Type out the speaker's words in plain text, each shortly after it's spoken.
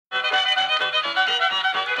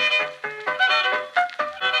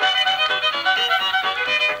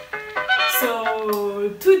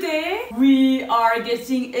are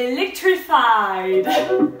getting electrified.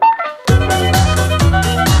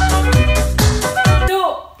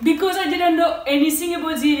 So, because I didn't know anything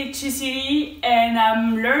about the electricity and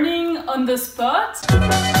I'm learning on the spot,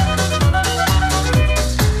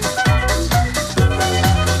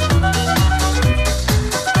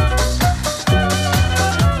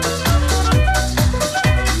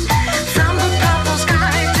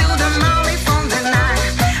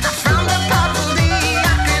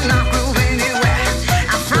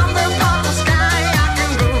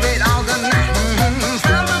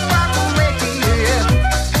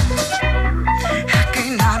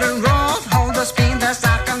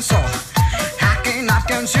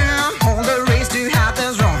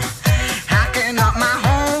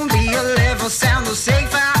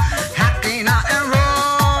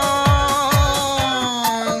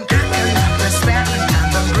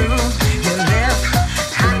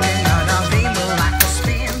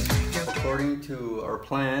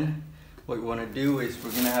 plan, what we want to do is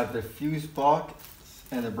we're going to have the fuse box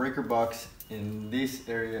and the breaker box in this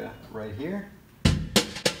area right here.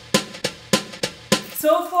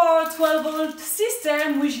 So for 12-volt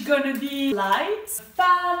system, which is gonna be lights,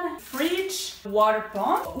 fan, fridge, water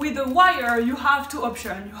pump. With the wire, you have two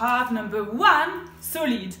options. You have number 1,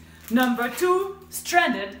 solid, number 2,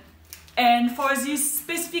 stranded. And for this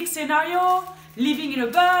specific scenario, living in a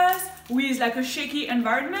bus with like a shaky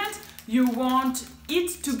environment, you want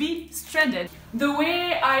it to be stranded. The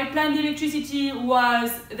way I planned the electricity was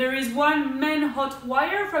there is one main hot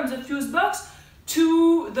wire from the fuse box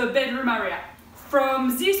to the bedroom area.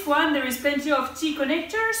 From this one, there is plenty of T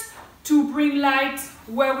connectors to bring light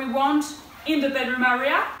where we want in the bedroom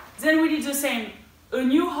area. Then we did the same. A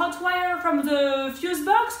new hot wire from the fuse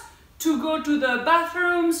box to go to the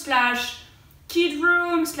bathroom / kid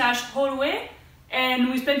room / hallway, and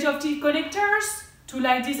with plenty of T connectors to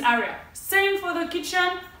light this area. Same for the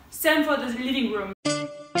kitchen, same for the living room.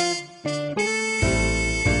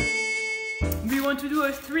 We want to do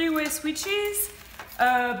a 3-way switches,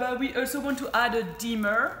 but we also want to add a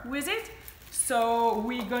dimmer with it. So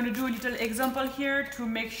we're going to do a little example here to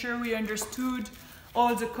make sure we understood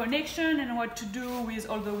all the connection and what to do with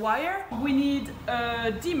all the wire. We need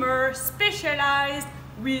a dimmer specialized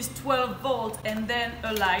with 12 volts and then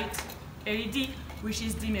a light LED which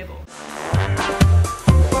is dimmable.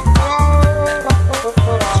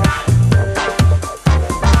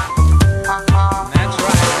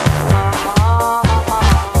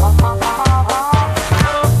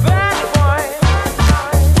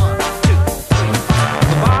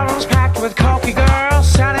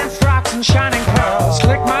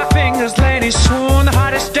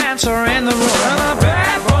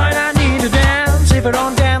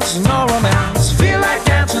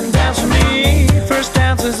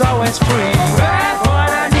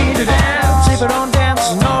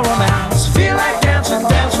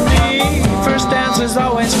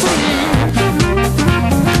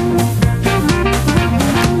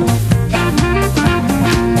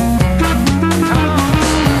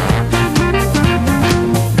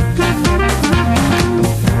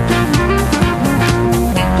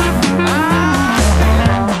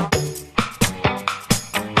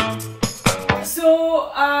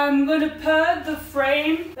 I'm gonna put the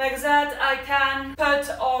frame like that. I can put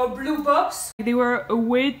our blue box. They were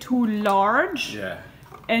way too large. Yeah.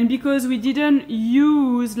 And because we didn't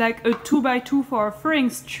use like a 2x2 for a furring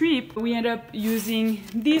strip, we end up using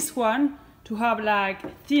this one to have like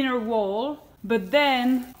thinner wall. But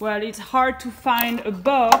then, well, it's hard to find a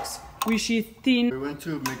box which is thin. We went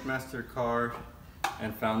to McMaster Car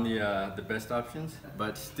and found the best options,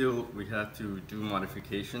 but still we have to do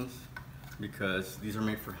modifications because these are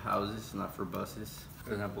made for houses, not for buses.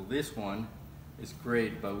 For example, this one is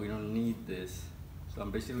great, but we don't need this. So I'm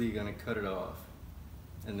basically gonna cut it off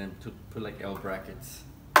and then put like L brackets.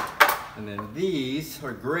 And then these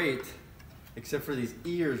are great, except for these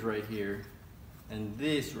ears right here and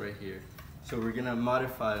this right here. So we're gonna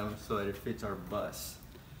modify them so that it fits our bus.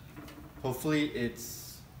 Hopefully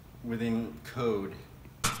it's within code.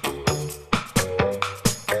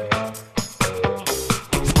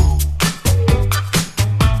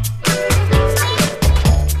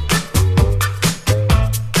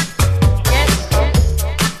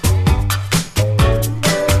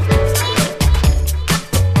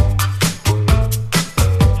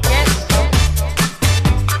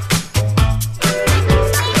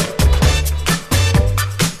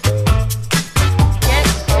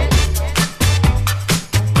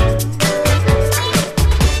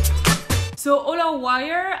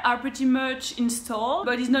 are pretty much installed,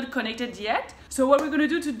 but it's not connected yet. So what we're gonna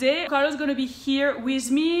do today, Carlos is gonna be here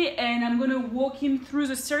with me and I'm gonna walk him through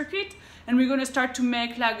the circuit and we're gonna start to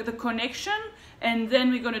make like the connection and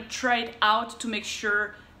then we're gonna try it out to make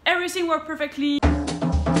sure everything works perfectly.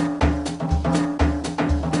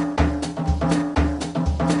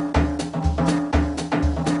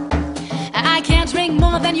 I can't drink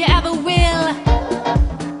more than you ever will,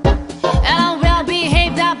 and I'm well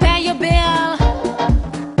behaved, I'll pay your bill.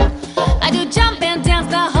 I do jump and dance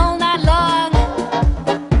the whole night long.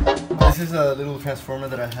 This is a little transformer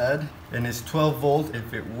that I had, and it's 12 volt.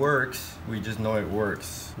 If it works, we just know it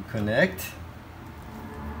works. We connect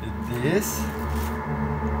this.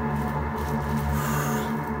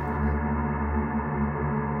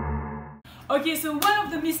 Okay, so one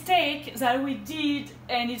of the mistakes that we did,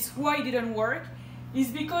 and it's why it didn't work, is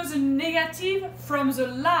because the negative from the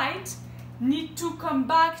light need to come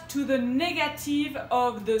back to the negative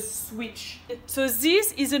of the switch. So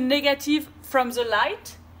this is a negative from the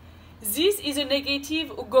light, this is a negative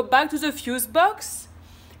who go back to the fuse box,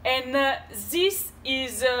 and this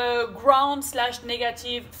is a ground /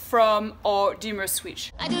 negative from our dimmer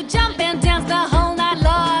switch. I do jump and dance the whole night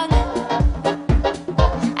long.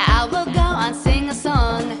 I will go and sing a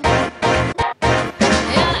song, and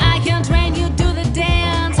I can train you to the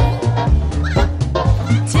dance.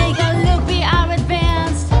 Take a look, we are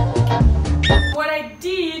advanced. What I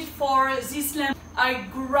did for this lamp, I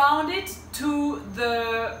ground it to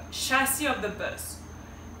the chassis of the bus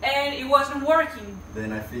and it wasn't working.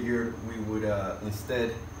 Then I figured we would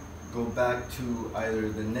instead go back to either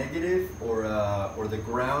the negative or the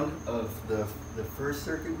ground of the first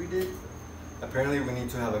circuit we did. Apparently we need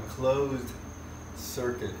to have a closed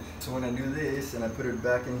circuit. So when I do this and I put it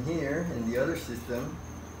back in here in the other system,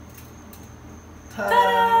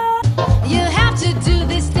 ta-da! You have to do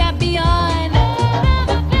this step beyond.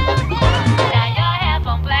 Dye your hair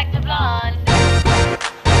from black to blonde.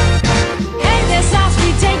 Hey, this house,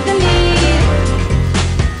 we take the lead.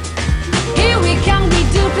 Here we come, we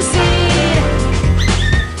do proceed.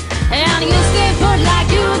 And you stay put like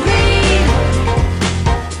you agreed.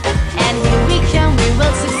 And here we come, we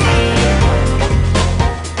will succeed.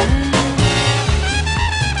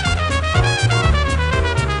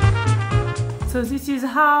 So this is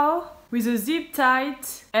how, with a zip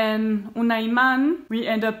tight and unaiman, we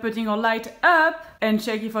end up putting our light up and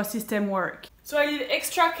check if our system works. So I need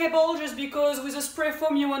extra cable just because with the spray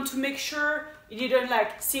foam you want to make sure it didn't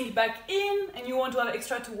like sink back in and you want to have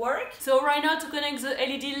extra to work. So right now to connect the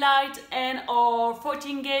LED light and our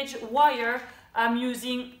 14 gauge wire, I'm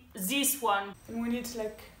using this one. And when it's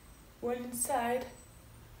like well inside,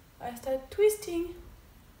 I start twisting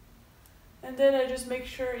and then I just make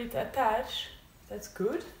sure it's attached. That's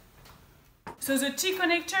good. So the T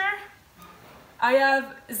connector, I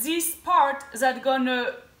have this part that's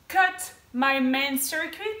gonna cut my main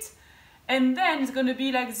circuit and then it's gonna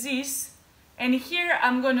be like this. And here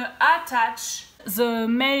I'm gonna attach the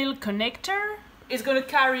male connector. It's gonna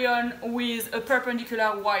carry on with a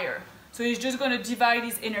perpendicular wire. So it's just gonna divide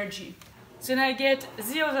its energy. So then I get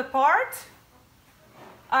the other part.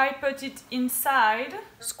 I put it inside,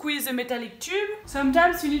 squeeze the metallic tube.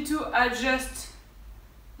 Sometimes you need to adjust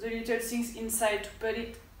the little things inside to put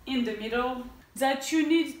it in the middle. That you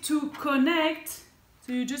need to connect,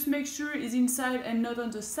 so you just make sure it's inside and not on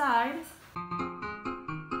the side.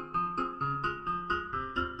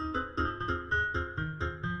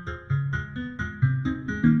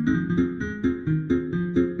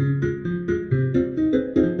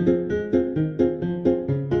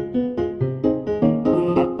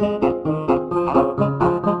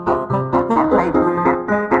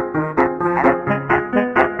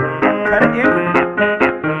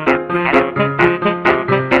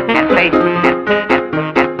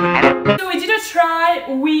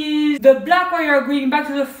 The black wire going back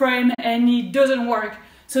to the frame and it doesn't work.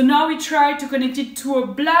 So now we try to connect it to a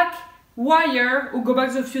black wire or go back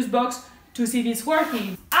to the fuse box to see if it's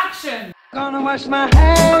working. Action! Gonna wash my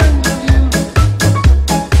hands of you.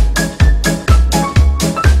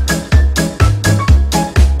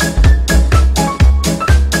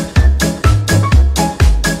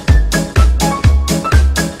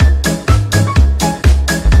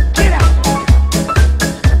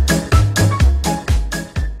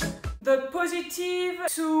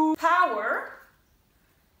 To power,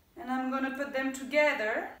 and I'm gonna put them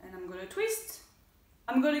together and I'm gonna twist.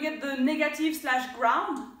 I'm gonna get the negative /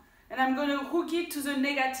 ground and I'm gonna hook it to the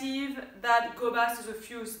negative that go back to the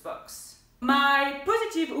fuse box. My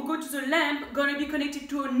positive who go to the lamp gonna be connected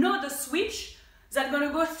to another switch that's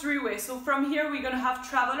gonna go 3-way. So from here we're gonna have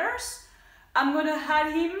travelers. I'm gonna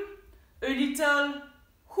add him a little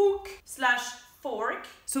fork.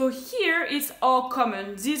 So here it's all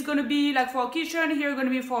common. This is gonna be like for our kitchen, here gonna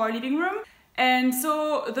be for our living room. And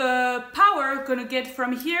so the power gonna get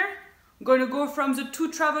from here, gonna go from the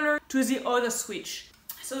two traveler to the other switch.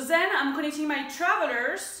 So then I'm connecting my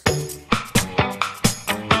travelers.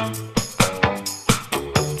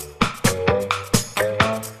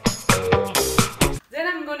 Then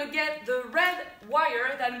I'm gonna get the red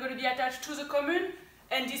wire that I'm gonna be attached to the common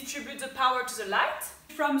and distribute the power to the light.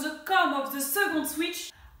 From the com of the second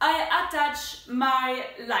switch, I attach my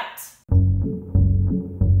light.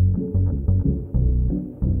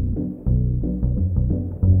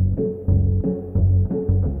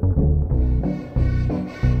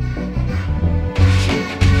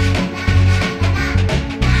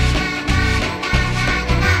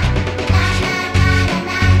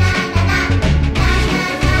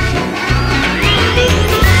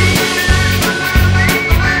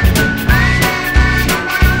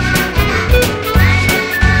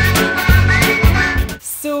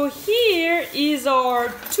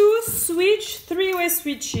 Three-way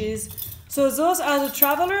switches. So those are the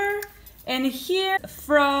traveler, and here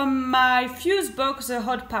from my fuse box the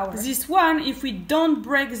hot power. This one, if we don't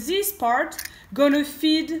break this part, gonna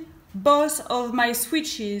feed both of my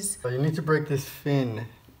switches. You need to break this fin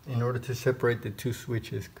in order to separate the two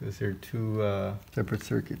switches because they're two separate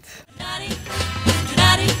circuits.